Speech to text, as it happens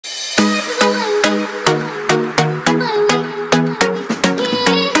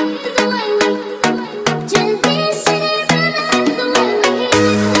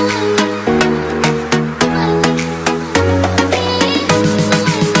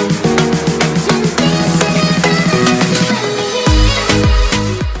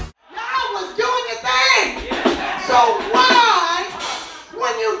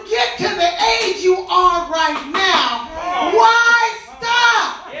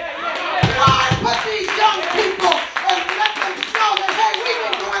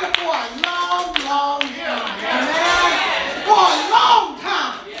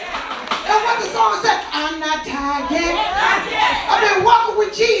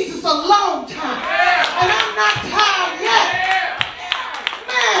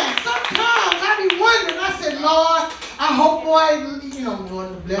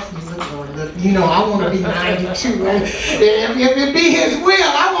bless me, Lord. You know, I want to be 92. If it be His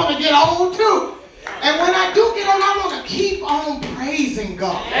will, I want to get old too. And when I do get old, I want to keep on praising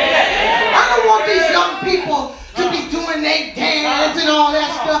God. I don't want these young people to be doing their dance and all that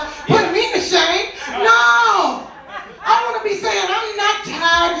stuff, putting me to shame. No. I want to be saying, I'm not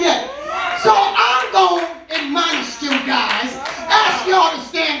tired yet. So I'm going to admonish you guys. Ask y'all to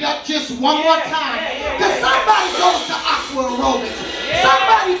stand up just one more time. Because somebody goes to aqua aerobics.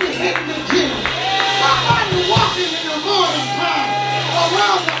 Somebody be hitting the gym. Somebody walking in the morning time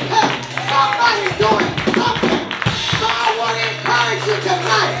around the path. Somebody's doing something. So I want to encourage you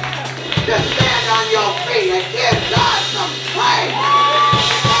tonight to stand on your feet and give God some praise.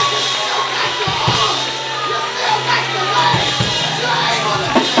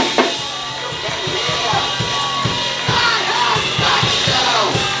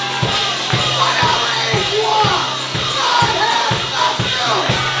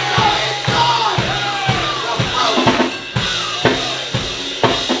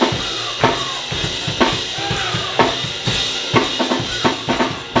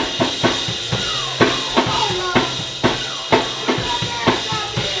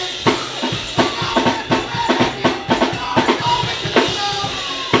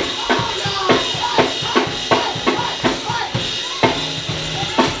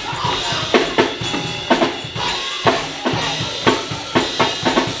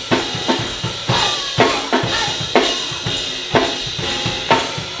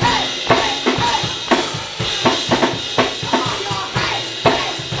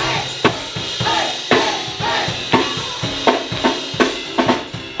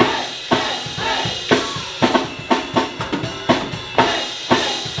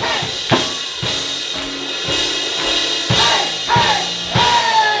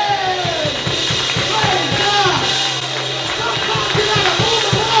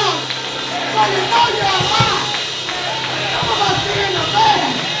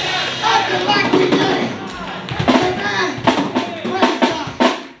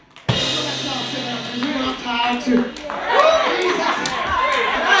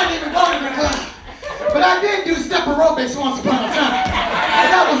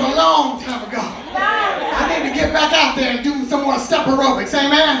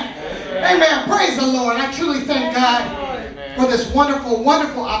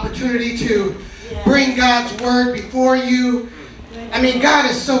 Wonderful opportunity to bring God's word before you. I mean, God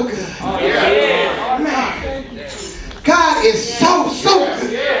is so good. Man, God is so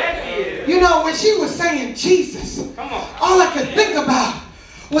good. You know, when she was saying Jesus, all I could think about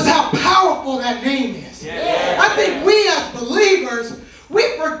was how powerful that name is. I think we as believers,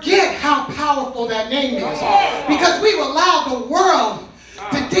 we forget how powerful that name is because we've allowed the world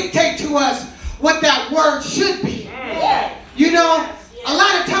to dictate to us what that word should be. You know, a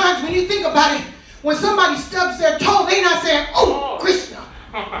lot of times when you think about it, when somebody stubs their toe, they're not saying, oh, Krishna.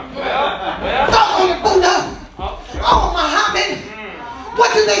 Oh, Buddha. Oh, Muhammad.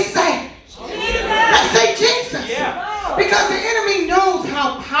 What do they say? They say Jesus. Because the enemy knows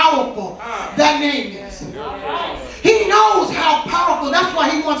how powerful that name is. He knows how powerful. That's why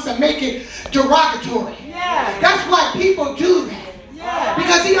he wants to make it derogatory. That's why people do that.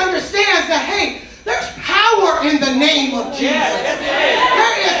 Because he understands that, hey, there's power in the name of Jesus.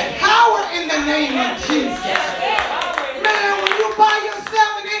 There is power in the name of Jesus. Man, when you're by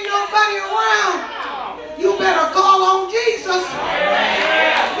yourself and ain't nobody around, you better call on Jesus.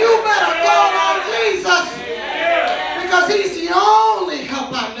 You better call on Jesus. Because he's the only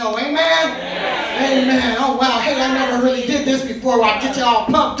help I know. Amen? Amen. Oh, wow. Hey, I never really did this before. I get you all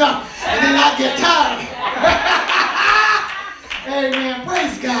pumped up and then I get tired. Amen.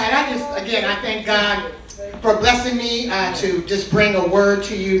 Praise God. I thank God for blessing me to just bring a word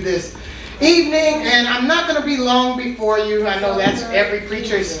to you this evening. And I'm not going to be long before you. I know that's every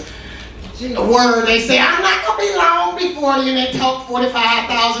preacher's word. They say, I'm not going to be long before you. And they talk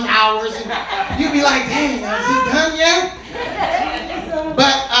 45,000 hours. And you be like, dang, is he done yet?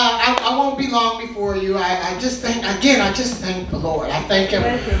 But I won't be long before you. I just thank the Lord. I thank him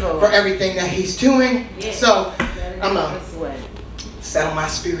for everything that he's doing. So I'm going to settle my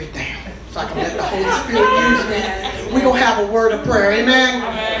spirit down so I can let the Holy Spirit use me. We're going to have a word of prayer. Amen?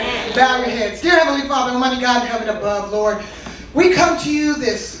 Bow your heads. Dear Heavenly Father, Almighty God in heaven above, Lord, We come to you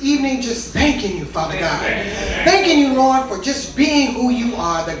this evening just thanking you, Father God. Thanking you, Lord, for just being who you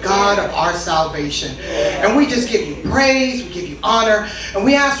are, the God of our salvation. And we just give you praise, we give you honor. And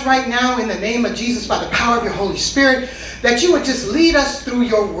we ask right now in the name of Jesus, by the power of your Holy Spirit, that you would just lead us through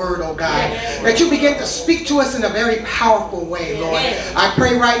your word, oh God. That you begin to speak to us in a very powerful way, Lord. I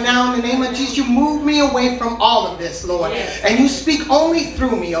pray right now in the name of Jesus, you move me away from all of this, Lord. And you speak only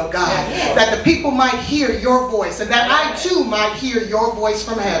through me, oh God. That the people might hear your voice and that I too might hear your voice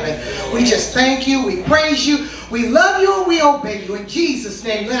from heaven. We just thank you, we praise you, we love you, and we obey you. In Jesus'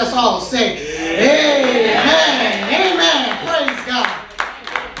 name, let us all say, amen, amen. Praise God.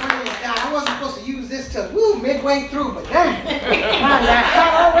 Praise God. I wasn't supposed to use this till midway through, but dang, I'm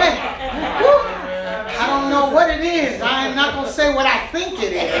hot already. I don't know what it is. I'm not going to say what I think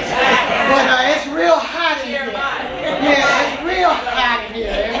it is, but it's real hot in here. Yeah, it's real hot in here.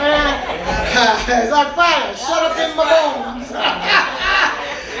 Amen. It's like fire. Shut up in my bones.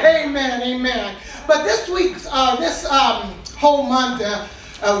 Amen, amen. But this week's, this whole month,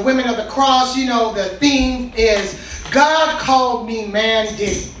 Women of the Cross, you know, the theme is God called me, man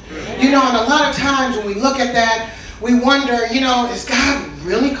didn't. You know, and a lot of times when we look at that, we wonder, you know, is God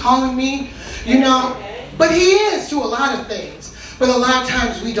really calling me? You know, but he is to a lot of things. But a lot of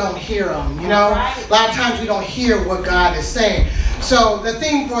times we don't hear him, you know. A lot of times we don't hear what God is saying. So the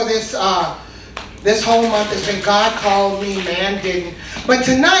theme for this this whole month has been God called me, man didn't. But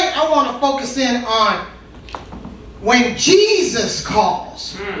tonight I want to focus in on when Jesus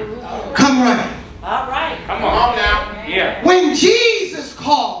calls, come running. All right. Come on now. Yeah. When Jesus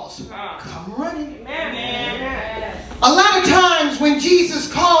calls, come running. Amen. A lot of times when Jesus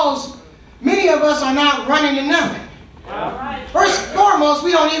calls, many of us are not running to nothing. All right. First and foremost,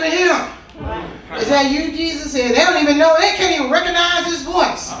 we don't even hear him. Is that you, Jesus? They don't even know. They can't even recognize his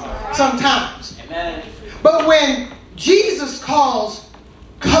voice sometimes. Amen. But when Jesus calls,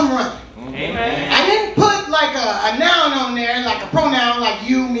 come running. Amen. I didn't put like a noun on there, like a pronoun, like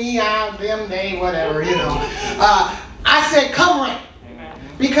you, me, I, them, they, whatever, you know. I said come running.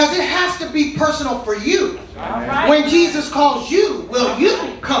 Because it has to be personal for you. Right. When Jesus calls you, will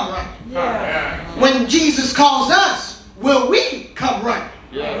you come running? Yes. When Jesus calls us, will we come running?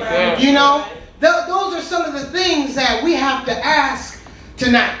 Yes. You know, those are some of the things that we have to ask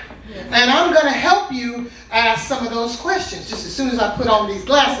tonight. And I'm going to help you ask some of those questions just as soon as I put on these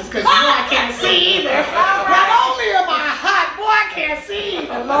glasses, because you know I can't see either. Not only am I hot, boy, I can't see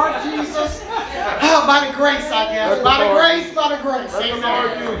either. Lord Jesus. Oh, by the grace, I guess. By the grace, by the grace.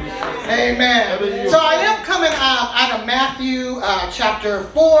 Amen. Amen. So I am coming out of Matthew chapter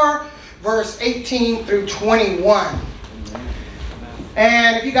 4, verse 18 through 21.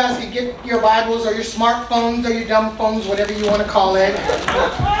 And if you guys can get your Bibles or your smartphones or your dumb phones, whatever you want to call it,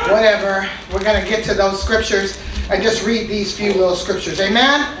 whatever, we're going to get to those scriptures and just read these few little scriptures.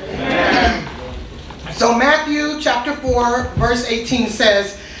 Amen? Amen. So Matthew chapter 4, verse 18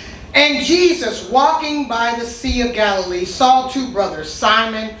 says, And Jesus, walking by the Sea of Galilee, saw two brothers,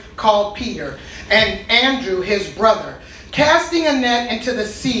 Simon called Peter, and Andrew his brother, casting a net into the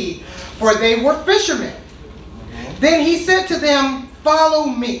sea, for they were fishermen. Then he said to them, Follow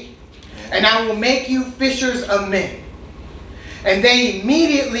me, and I will make you fishers of men. And they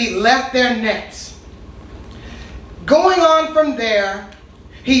immediately left their nets. Going on from there,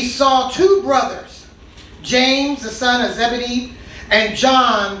 he saw two brothers, James the son of Zebedee, and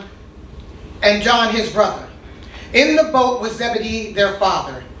John his brother, in the boat with Zebedee their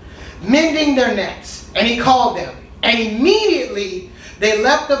father, mending their nets. And he called them. And immediately they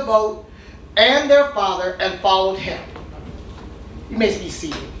left the boat and their father and followed him. You may be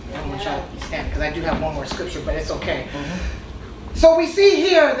seated. I'm going to try to be standing because I do have one more scripture, but it's okay. So we see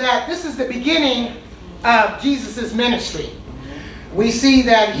here that this is the beginning of Jesus' ministry. We see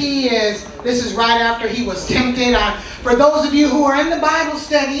that this is right after he was tempted. For those of you who are in the Bible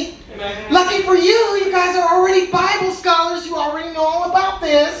study, lucky for you, you guys are already Bible scholars. You already know all about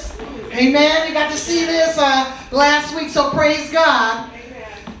this. Amen. You got to see this last week, so praise God.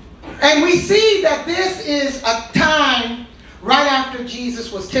 And we see that this is a time right after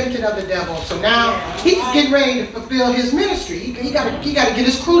Jesus was tempted of the devil. So now he's getting ready to fulfill his ministry. He got to get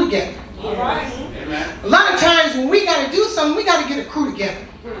his crew together. A lot of times when we got to do something, we got to get a crew together.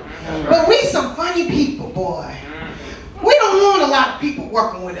 But we some funny people, boy. We don't want a lot of people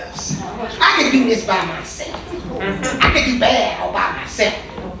working with us. I can do this by myself. I can do bad all by myself.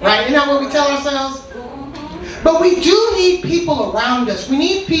 Right? Isn't that what we tell ourselves? But we do need people around us. We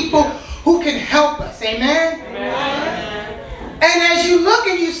need people who can help us. Amen? Amen. And as you look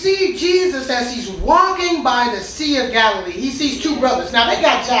and you see Jesus as he's walking by the Sea of Galilee, he sees two brothers. Now they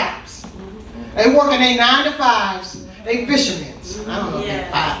got jobs. They working their 9 to 5s They fishermen. I don't know if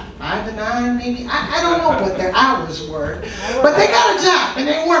they're 5 to 9 maybe. I don't know what their hours were. But they got a job and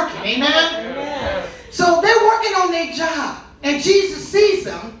they're working. Amen? So they're working on their job. And Jesus sees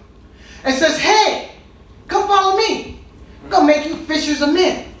them and says, hey, come follow me. I'm going to make you fishers of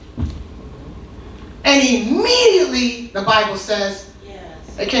men. And immediately, the Bible says,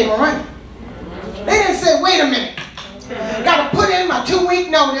 they came running. They didn't say, wait a minute. Got to put in my 2-week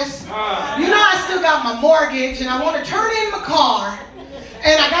notice. You know I still got my mortgage and I want to turn in my car.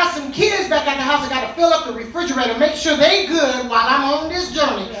 And I got some kids back at the house. I got to fill up the refrigerator, make sure they good while I'm on this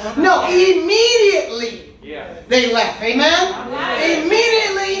journey. No, immediately they left. Amen?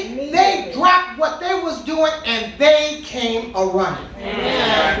 Immediately they dropped what they was doing and they came a-running.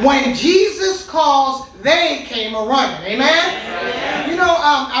 When Jesus calls, they came a-running. Amen? You know,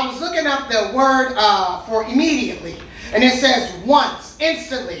 I was looking up the word for immediately. And it says once,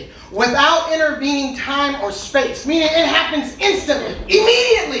 instantly, without intervening time or space. Meaning it happens instantly,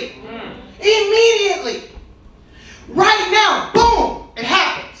 immediately. Immediately. Right now, boom, it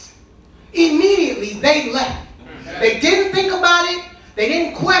happens. Immediately, they left. They didn't think about it. They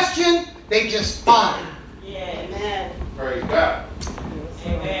didn't question. They just followed. Amen. Praise God.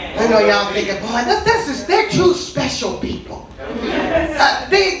 I know y'all thinking, boy, they're two special people.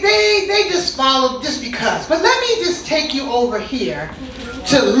 They just followed just because. But let me just take you over here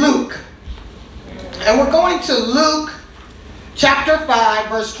to Luke. And we're going to Luke chapter 5,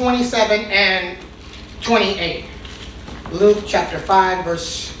 verse 27 and 28. Luke chapter 5,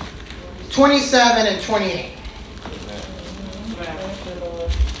 verse 27 and 28.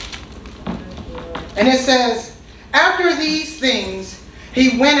 And it says, after these things,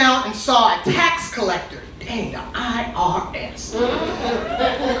 he went out and saw a tax collector, dang, the IRS,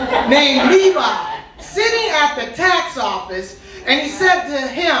 named Levi, sitting at the tax office, and he said to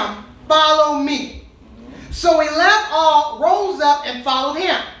him, follow me. So he left all, rose up, and followed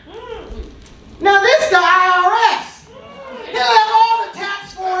him. Now this the IRS. He left all the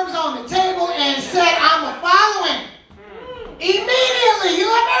tax forms on the table and said, I'm a following. Immediately, he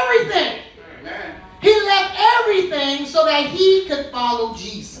left everything. He left everything so that he could follow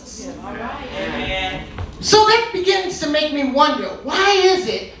Jesus. So that begins to make me wonder, why is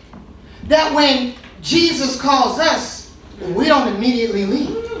it that when Jesus calls us, we don't immediately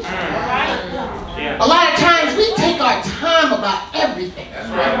leave? A lot of times we take our time about everything.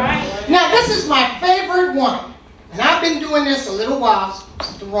 Now this is my favorite one. And I've been doing this a little while.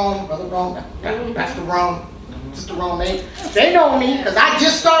 Sister Rome, Brother Rome, Pastor Rome, Sister Rome, they know me because I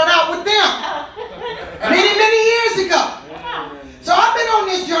just started out with them. Many years ago. So I've been on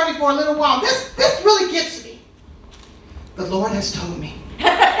this journey for a little while. This really gets me. The Lord has told me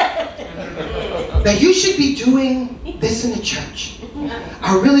that you should be doing this in the church.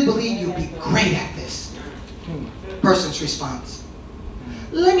 I really believe you'll be great at this. Person's response,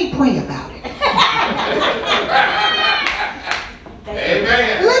 let me pray about it.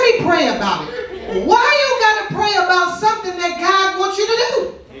 Amen. Let me pray about it. Why you got to pray about something that God wants you to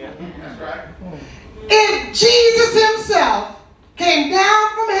do? That's right. If Jesus himself came down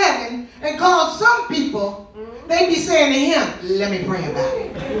from heaven and called some people, they'd be saying to him, let me pray about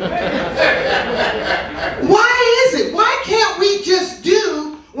it. Why is it? Why can't we just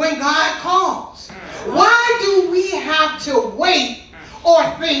do when God calls? Why do we have to wait or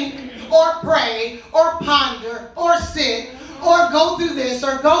think or pray or ponder or sit or go through this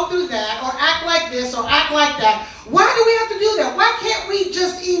or go through that or act like this or act like that? Why do we have to do that? Why can't we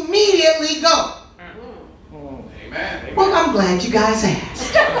just immediately go? Amen. Well, I'm glad you guys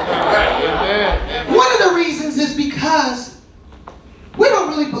asked. One of the reasons is because we don't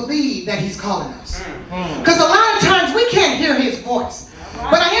really believe that he's calling us. Because a lot of times we can't hear his voice.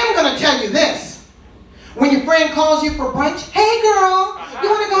 But I am going to tell you this. When your friend calls you for brunch, hey girl, you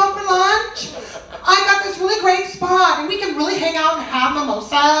want to go for lunch? I got this really great spot and we can really hang out and have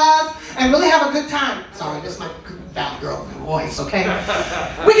mimosas and really have a good time. Sorry, this is my bad girl voice, okay?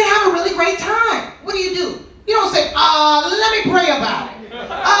 We can have a really great time. What do? You don't say, let me pray about it.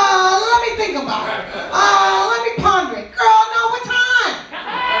 Let me think about it. Let me ponder it. Girl, no, what time?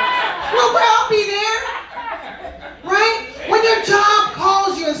 Well, I'll be there. Right? When your job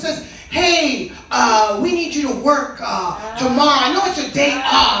calls you and says, hey, we need you to work tomorrow. I know it's your day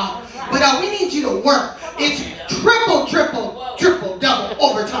off, but we need you to work. It's triple, double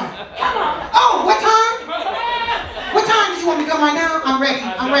overtime. Oh, what time? What time did you want me to come right now? I'm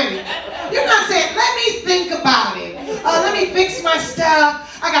ready. You're not saying, let me think about it. Let me fix my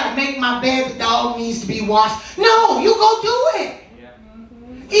stuff. I got to make my bed. The dog needs to be washed. No, you go do it.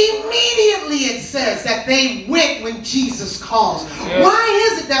 Immediately it says that they went when Jesus calls.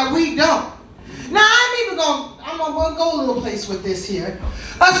 Why is it that we don't? Now, I'm going to go a little place with this here.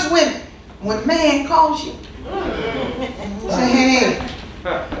 Us women, when a man calls you, say, hey,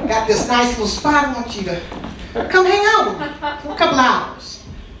 got this nice little spot, I want you to come hang out with me for a couple hours.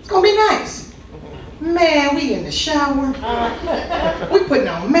 It's going to be nice. Man, we in the shower. We putting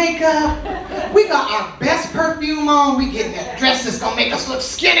on makeup. We got our best perfume on. We getting that dress that's going to make us look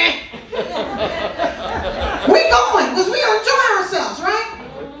skinny. We going because we enjoy ourselves, right?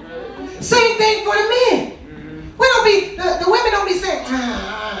 Same thing for the men. We don't be, the women don't be saying,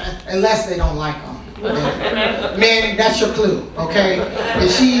 unless they don't like them. Man, that's your clue, okay?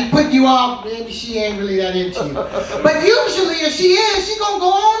 If she put you off, maybe she ain't really that into you. But usually if she is, she's going to go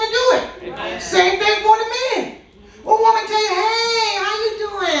on and do it. Same thing for the men. A woman tell you, hey, how you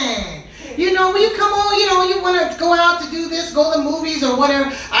doing? You know, will you come on, you know, you want to go out to do this, go to the movies or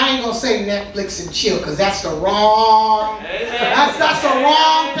whatever. I ain't going to say Netflix and chill because that's the wrong, that's the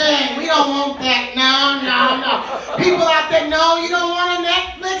wrong thing. We don't want that. No. People out there, no, you don't want a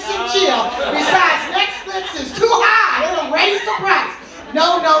Netflix and chill. Besides, Netflix is too high. It'll raise the price.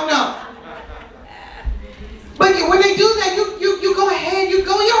 No. But when they do that, you go ahead, you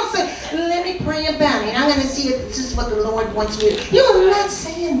don't say, let me pray about it. I'm going to see if this is what the Lord wants me to do. You're not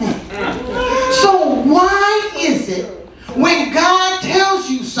saying that. So why is it when God tells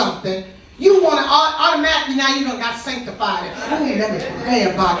you something, you want to automatically, now you done got sanctified. Let me pray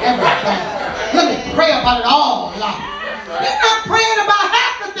about everything. Let me pray about it all, Lord. You're not praying about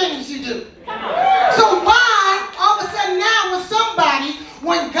half the things you do. So why, all of a sudden now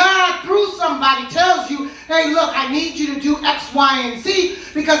when God through somebody tells you, hey, look, I need you to do X, Y, and Z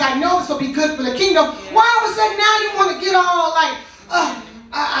because I know this will be good for the kingdom, why all of a sudden now you want to get all like,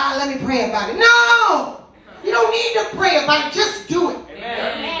 let me pray about it. No! You don't need to pray about it. Just do it.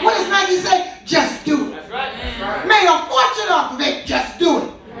 Amen. What does Nike say? Just do it. That's right. Made a fortune off of it. Just do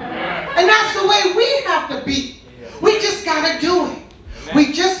it. And that's the way we have to be. We just got to do it.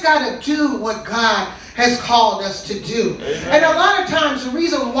 We just got to do what God has called us to do. And a lot of times the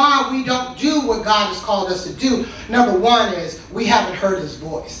reason why we don't do what God has called us to do, number one is we haven't heard his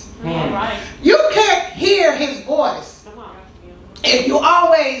voice. You can't hear his voice if you're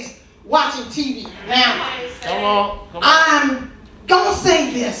always watching TV. Now, I'm going to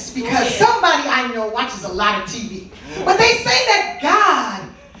say this because somebody I know watches a lot of TV. But they say that God,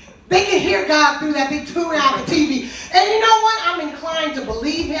 they can hear God through that. They tune out the TV. And you know what? I'm inclined to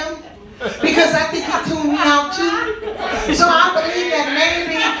believe him because I think he tuned me out too. So I believe that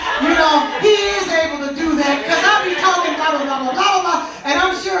maybe, you know, he is able to do that because I'll be talking blah, blah, blah, blah, blah, blah. And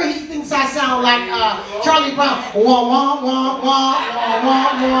I'm sure he thinks I sound like Charlie Brown. Wah, wah, wah, wah,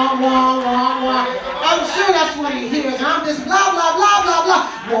 wah, wah, wah, wah, wah. I'm sure that's what he hears. And I'm just blah, blah, blah, blah, blah.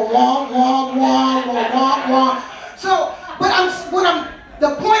 Wah, wah, wah, wah, wah, wah, wah. So,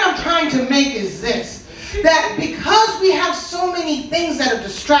 the point I'm trying to make is this, that because we have so many things that are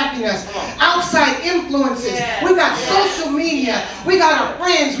distracting us, outside influences, we got social media, we got our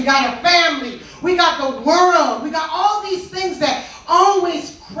friends, we got our family, we got the world, we got all these things that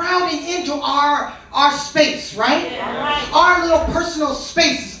always crowding into our space, right? Our little personal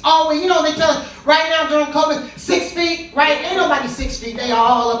space is always, you know, they tell us right now during COVID, 6 feet, right? Ain't nobody 6 feet, they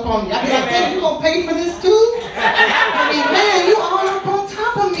all up on me. I be like, hey, you gonna pay for this too? I mean, man, you all up on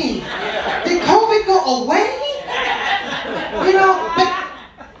top of me. Did COVID go away? You know, but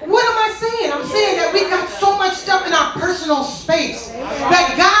what am I saying? I'm saying that we got so much stuff in our personal space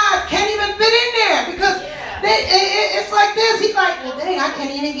that God can't even fit in there because it's like this. He's like, well, dang, I can't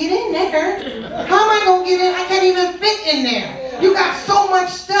even get in there. How am I going to get in? I can't even fit in there. You got so much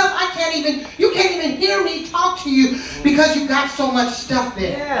stuff. You can't even hear me talk to you because you got so much stuff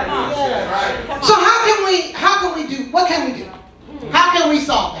there. So what can we do? How can we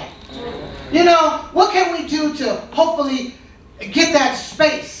solve that? You know, what can we do to hopefully get that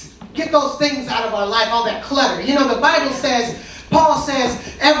space, get those things out of our life, all that clutter? You know, the Bible says, Paul says,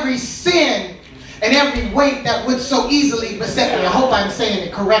 every sin and every weight that would so easily beset me. I hope I'm saying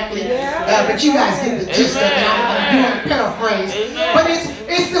it correctly, but you guys get the gist of it. I'm doing a paraphrase. But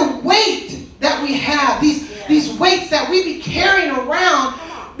it's the weight that we have, these weights that we be carrying around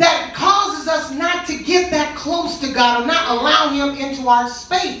that causes us not to get that close to God or not allow him into our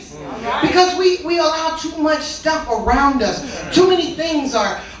space. Because we allow too much stuff around us. Too many things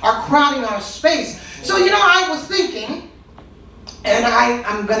are crowding our space. So, you know, I was thinking, and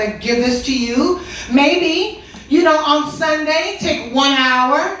I'm going to give this to you. Maybe, you know, on Sunday, take 1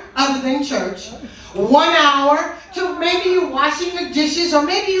 hour other than church. 1 hour to maybe you're washing the dishes or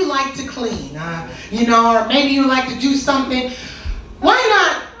maybe you like to clean. You know, or maybe you like to do something. Why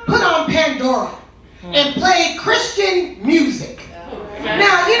not put on Pandora and play Christian music?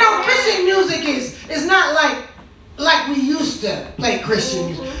 Now, you know, Christian music is not like we used to play Christian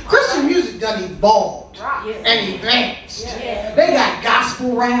music. Christian music done evolved and advanced. They got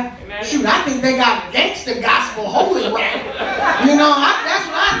gospel rap. Shoot, I think they got gangster gospel holy rap. You know, that's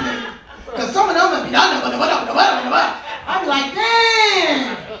what I think. Because some of them would be, I'd be like,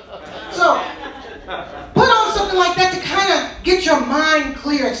 dang. So, put on something like that to kind of get your mind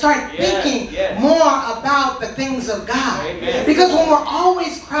clear and start thinking more about the things of God. Because when we're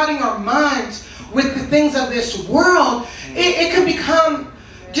always crowding our minds with the things of this world, it can become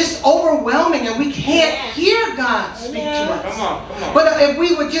just overwhelming and we can't hear God speak to us. Come on. But if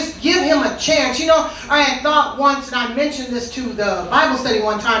we would just give Him a chance. You know, I had thought once, and I mentioned this to the Bible study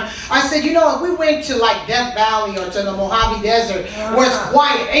one time, I said, you know, if we went to like Death Valley or to the Mojave Desert where it's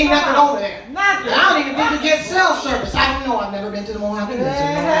quiet, ain't nothing over there. I don't even think we get cell service. I don't know, I've never been to the Mojave Desert.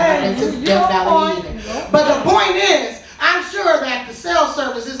 I've never been to Death Valley either. But the point is, I'm sure that the cell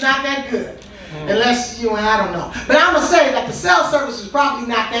service is not that good. Unless I don't know. But I'm going to say that the cell service is probably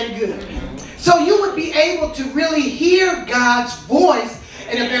not that good. So you would be able to really hear God's voice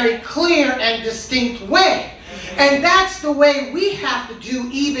in a very clear and distinct way. And that's the way we have to do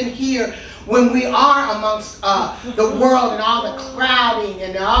even here when we are amongst the world and all the crowding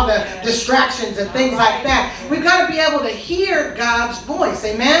and all the distractions and things like that. We've got to be able to hear God's voice.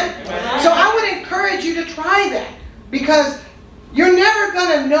 Amen? So I would encourage you to try that. Because you're never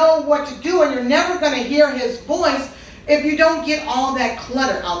going to know what to do and you're never going to hear His voice if you don't get all that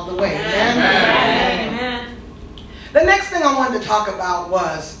clutter out of the way. Amen? Amen. The next thing I wanted to talk about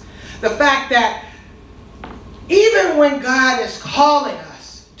was the fact that even when God is calling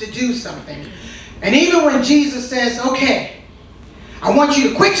us to do something, and even when Jesus says, okay, I want you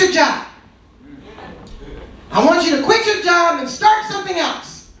to quit your job. I want you to quit your job and start something else.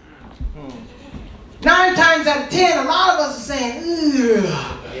 9 times out of 10, a lot of us are saying,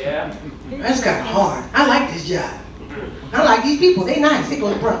 ugh, that's kind of hard. I like this job. I like these people. They nice. They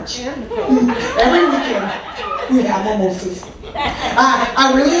go to brunch. Every weekend, we have mimosas.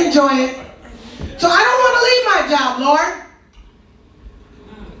 I really enjoy it. So I don't want to leave my job, Lord.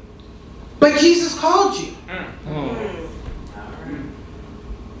 But Jesus called you.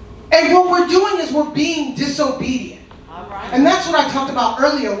 And what we're doing is we're being disobedient. And that's what I talked about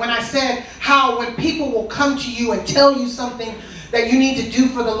earlier when I said how when people will come to you and tell you something that you need to do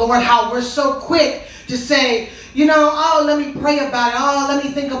for the Lord, how we're so quick to say, you know, oh, let me pray about it. Oh, let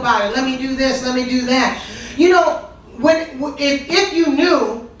me think about it. Let me do this. Let me do that. You know, if you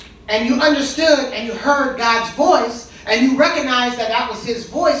knew and you understood and you heard God's voice and you recognized that that was His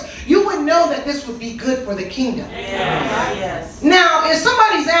voice, you would know that this would be good for the kingdom. Yes. Now, if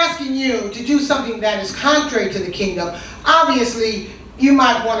somebody's asking you to do something that is contrary to the kingdom, obviously you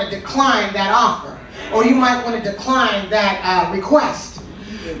might want to decline that offer, or you might want to decline that request.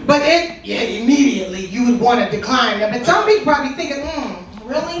 But immediately you would want to decline that. But some people probably thinking,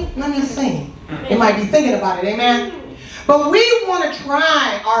 really? Let me see. They might be thinking about it, amen? But we want to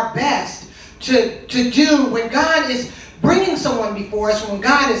try our best to do when God is bringing someone before us, when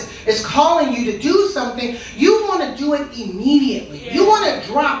God is calling you to do something, you want to do it immediately. You want to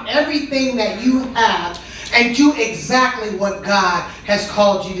drop everything that you have and do exactly what God has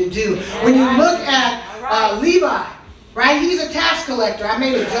called you to do. When you look at Levi, right? He's a tax collector. I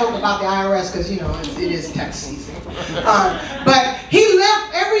made a joke about the IRS because, you know, it is tax season. But he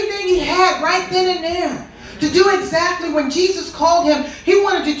left everything he had right then and there to do exactly when Jesus called him. He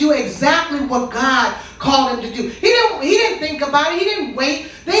wanted to do exactly what God called him to do. He didn't think about it. He didn't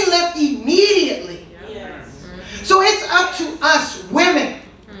wait. They left immediately. Yes. So it's up to us women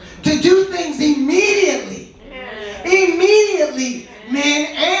to do things immediately. Yes. Immediately,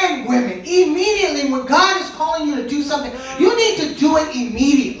 men and women. Immediately, when God is calling you to do something, you need to do it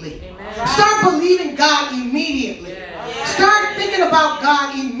immediately. Amen. Start believing God immediately. Yes. Start thinking about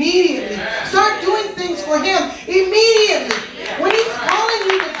God immediately. Yes. Start doing things for Him immediately. Yes. When He's calling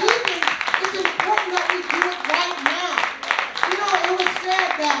you to do things, it's important that we do it right now. You know, it was said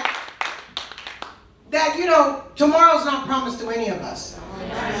that you know, tomorrow's not promised to any of us.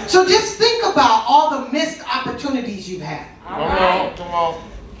 So just think about all the missed opportunities you've had. Come on.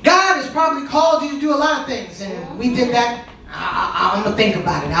 God has probably called you to do a lot of things, and we did that. I'm going to think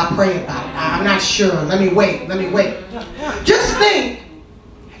about it. I'll pray about it. I'm not sure. Let me wait. Just think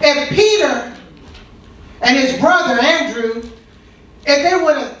if Peter and his brother Andrew, if they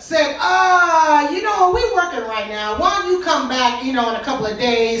would have said, you know, we're working right now. Why don't you come back, you know, in a couple of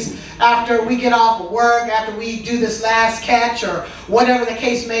days after we get off of work, after we do this last catch or whatever the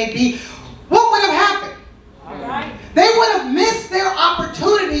case may be. What would have happened? All right. They would have missed their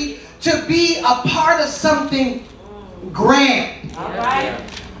opportunity to be a part of something grand. All right.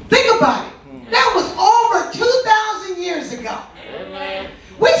 Think about it. That was over 2,000 years ago.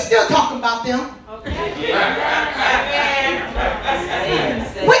 We still talking about them.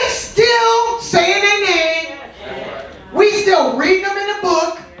 We still saying their name. We still reading them in the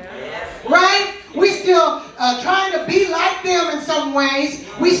book. Right? We still trying to be like them in some ways.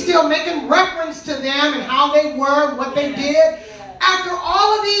 We still making reference to them and how they were, what they did. After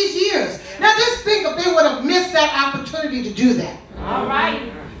all of these years. Now just think if they would have missed that opportunity to do that. All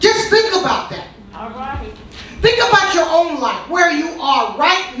right. Just think about that. All right. Think about your own life, where you are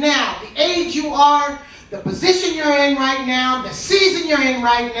right now, the age you are, the position you're in right now, the season you're in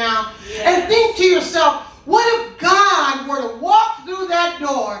right now, and think to yourself, what if God were to walk through that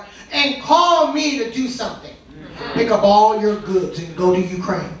door and call me to do something? Pick up all your goods and go to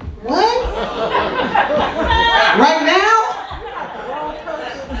Ukraine. What? Right now?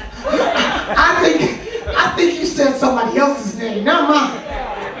 I think you said somebody else's name, not mine.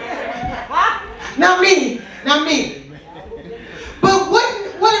 Not me. Not me. But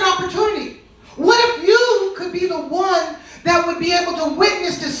what an opportunity. What if you could be the one that would be able to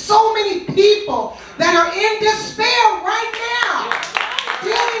witness to so many people that are in despair right now,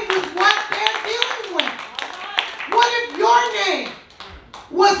 dealing with what they're dealing with? What if your name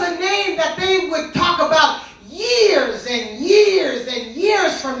was a name that they would talk about years and years and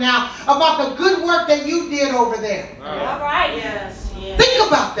years from now about the good work that you did over there? All right. Yes. Think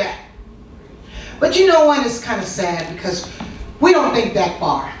about that. But you know what? It's kind of sad because we don't think that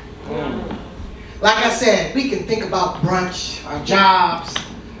far. Like I said, we can think about brunch, our jobs,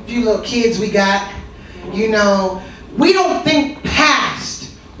 a few little kids we got. You know, we don't think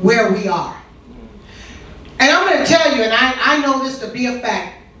past where we are. And I'm going to tell you, and I know this to be a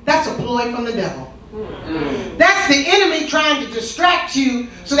fact, that's a ploy from the devil. That's the enemy trying to distract you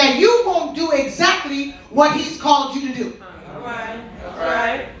so that you won't do exactly what he's called you to do. All right. All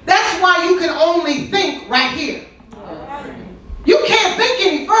right. That's why you can only think right here. You can't think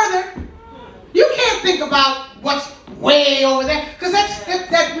any further. You can't think about what's way over there. Because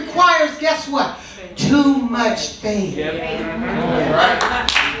that requires, guess what? Too much faith. Too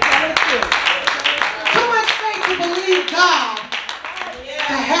much faith to believe God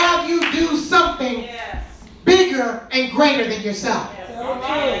to have you do something bigger and greater than yourself.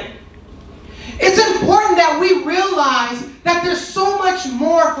 It's important that we realize that there's so much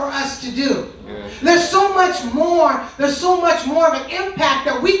more for us to do. There's so much more. There's so much more of an impact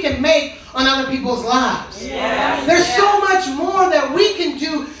that we can make on other people's lives. There's so much more that we can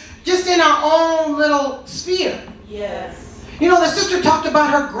do just in our own little sphere. You know, the sister talked about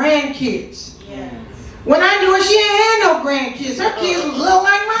her grandkids. When I knew her, she ain't had no grandkids. Her kids was little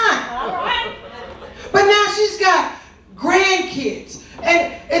like mine. But now she's got grandkids.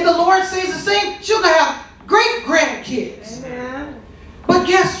 And if the Lord says the same, she'll have great-grandkids. But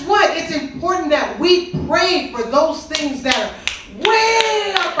guess what? It's important that we pray for those things that are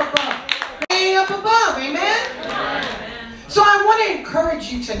way up above. Way up above. Amen? So I want to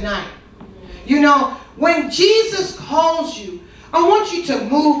encourage you tonight. You know, when Jesus calls you, I want you to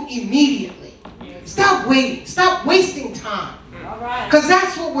move immediately. Stop waiting. Stop wasting time. Because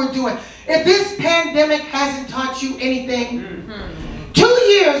that's what we're doing. If this pandemic hasn't taught you anything, 2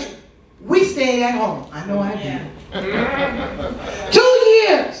 years we stayed at home. I know I did. 2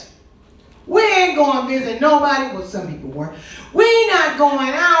 years. We ain't going to visit nobody. Well, some people were. We not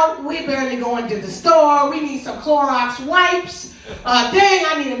going out. We barely going to the store. We need some Clorox wipes. Dang,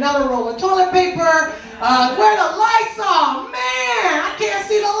 I need another roll of toilet paper. Where the Lysol? Man, I can't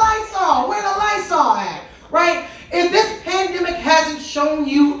see the Lysol. Where the Lysol at? Right? If this pandemic hasn't shown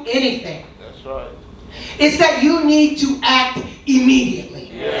you anything, that's right. It's that you need to act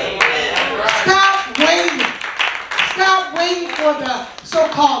immediately. Stop waiting. Stop waiting for the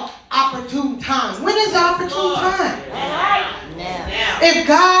so-called opportune time. When is the opportune time? If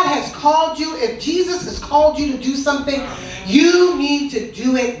God has called you, if Jesus has called you to do something, you need to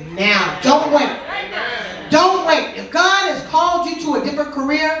do it now. Don't wait. Don't wait. If God has called you to a different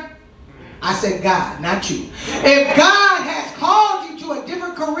career, I said God, not you. If God has called you to a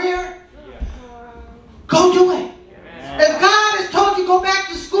different career, go do it. If God has told you to go back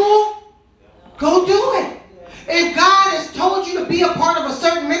to school, go do it. If God has told you to be a part of a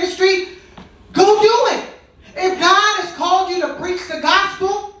certain ministry, go do it. If God has called you to preach the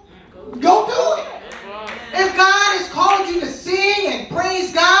gospel, go do it. If God has called you to sing and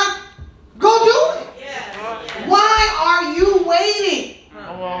praise God, go do it. Why are you waiting?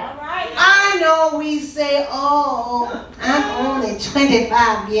 I know we say, oh, I'm only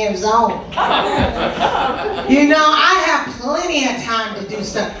 25 years old. You know, I have plenty of time to do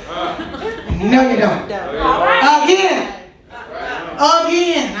stuff. No, you don't. Again,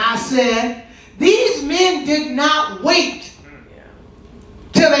 Again, I said, these men did not wait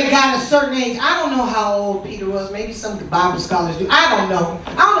till they got a certain age. I don't know how old Peter was. Maybe some of the Bible scholars do. I don't know.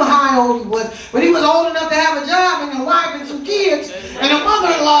 I don't know how old he was. But he was old enough to have a job and a wife and some kids and a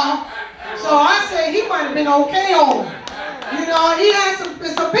mother-in-law. So I say he might have been okay old. You know, he had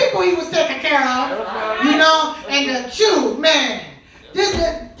some people he was taking care of. You know, and the Jew, man.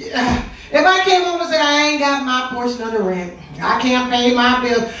 If I came home and said, I ain't got my portion of the rent, I can't pay my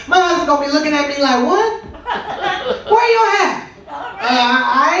bills, my husband going to be looking at me like, what? Where you at?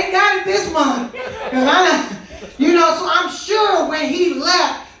 I ain't got it this month. You know, so I'm sure when he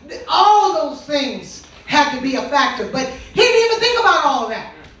left, all those things had to be a factor. But he didn't even think about all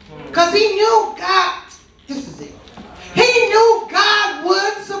that. Because he knew God, this is it. He knew God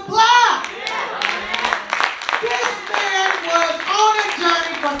would supply. This man was on a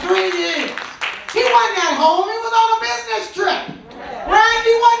journey for 3 years. He wasn't at home. He was on a business trip. Right?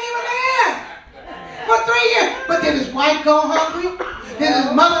 He wasn't even there for 3 years. But did his wife go hungry? Did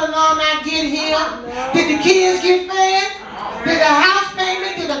his mother-in-law not get him? Did the kids get fed? Did the house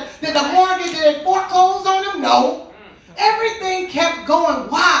payment? Did the mortgage, did they foreclose on him? No. Everything kept going.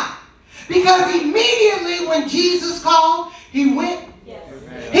 Why? Because immediately when Jesus called, he went.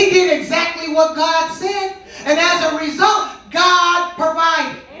 He did exactly what God said. And as a result, God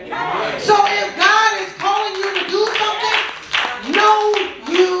provided. So if God is calling you to do something, know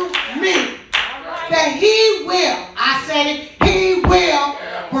you mean that he will, I said it, he will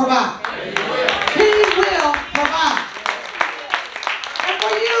provide. He will provide. And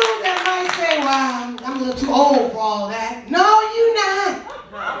for you that might say, well, I'm a little too old for all that. No, you're not.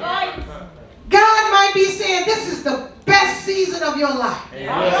 God might be saying, this is the best season of your life.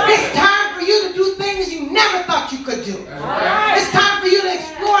 It's time for you to do things you never thought you could do. It's time for you to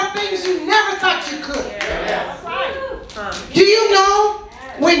explore things you never thought you could. Do you know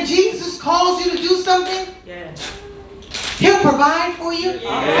when Jesus calls you to do something, he'll provide for you.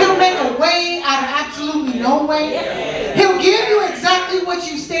 He'll make a way out of absolutely no way. He'll give you exactly what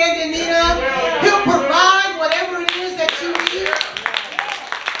you stand in need of. He'll provide whatever it is that you need.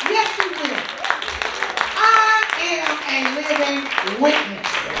 Yes, he will. I am a living witness.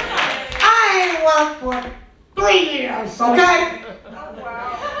 I ain't worked for 3 years, okay?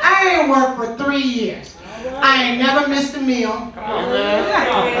 I ain't worked for 3 years. I ain't never missed a meal.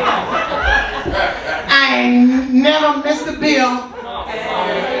 I ain't never missed a bill.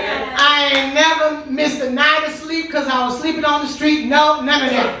 I ain't never missed a night of sleep because I was sleeping on the street. No, none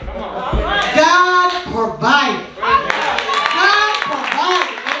of that. God provided. God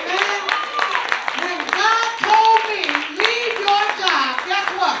provided. Amen. When God told me, leave your job, guess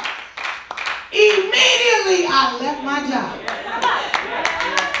what? Immediately I left my job.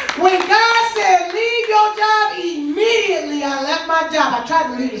 When God said, leave your job, immediately I left my job. I tried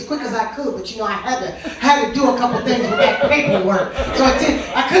to leave as quick as I could, but you know, I had to do a couple things with that paperwork. So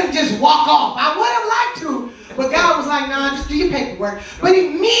I couldn't just walk off. I would have liked to, but God was like, no, just do your paperwork. But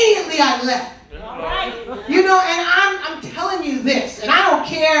immediately I left. You know, and I'm telling you this, and I don't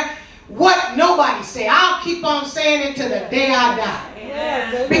care what nobody say. I'll keep on saying it till the day I die.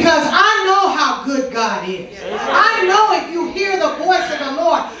 Because I know how good God is. I know if you hear the voice of the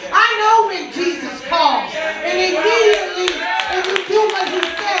Lord. I know when Jesus calls. And immediately, if you do what he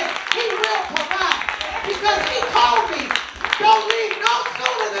says, he will provide. Because he told me, don't leave no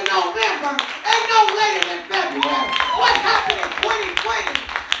sooner than November and no later than February. What happened in 2020?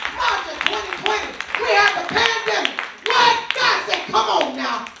 March of 2020. We had the pandemic. What? God said, come on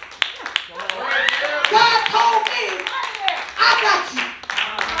now. God told me, I got you.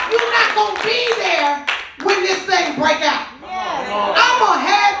 You're not going to be there when this thing break out. I'm going to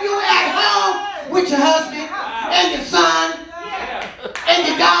have you at home with your husband and your son and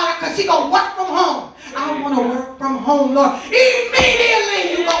your daughter because she's going to work from home. I want to work from home, Lord.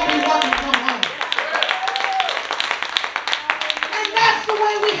 Immediately you're going to be working from home. And that's the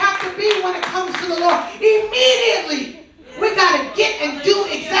way we have to be when it comes to the Lord. Immediately. We got to get and do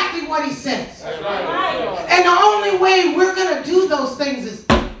exactly what he says. And the only way we're going to do those things is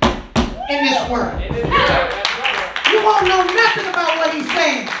in this word. You won't know nothing about what he's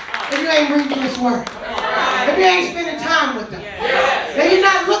saying if you ain't reading this word. If you ain't spending time with him. If you're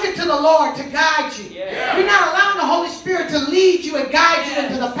not looking to the Lord to guide you. You're not allowing the Holy Spirit to lead you and guide you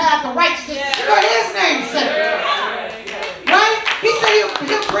into the path of righteousness for his name's sake. Right? He said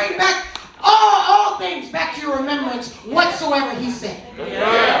he'll bring back all things back to your remembrance whatsoever he said.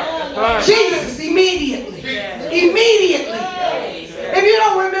 Jesus, immediately. Immediately. If you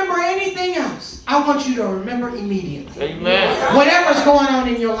don't remember anything else, I want you to remember immediately. Amen. Whatever's going on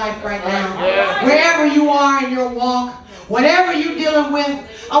in your life right now, wherever you are in your walk, Whatever you're dealing with,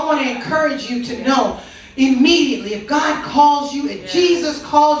 I want to encourage you to know immediately, if God calls you, if Jesus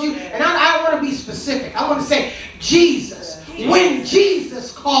calls you, and I want to be specific. I want to say, Jesus. When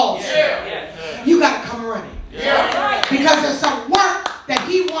Jesus calls you, you got to come running. Because there's some work that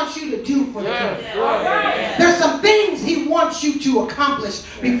He wants you to do for the Lord. There's some things He wants you to accomplish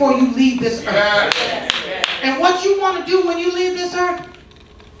before you leave this earth. And what you want to do when you leave this earth,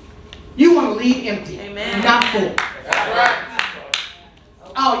 you want to leave empty, not full.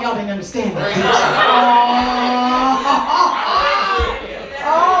 Oh, y'all didn't understand that.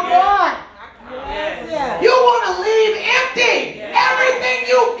 Oh, boy. You want to leave empty. Everything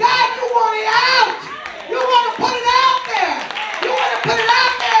you got, you want it out. You want to put it out there. You want to put it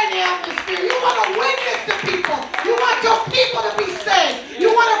out there in the atmosphere. You want to witness to people. You want your people to be saved.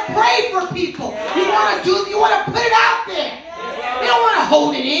 You want to pray for people. You want to put it out there. You don't want to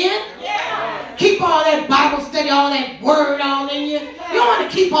hold it in. Keep all that Bible study, all that word all in you. You don't want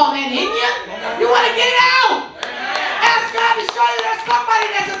to keep all that in you. You want to get it out. Ask God to show you there's somebody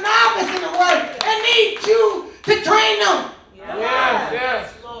that's a novice in the word and needs you to train them.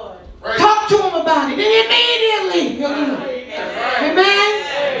 Yes. Talk to them about it and immediately he'll do it. Amen?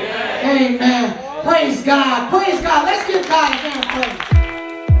 Amen. Praise God. Praise God. Let's give God a hand praise.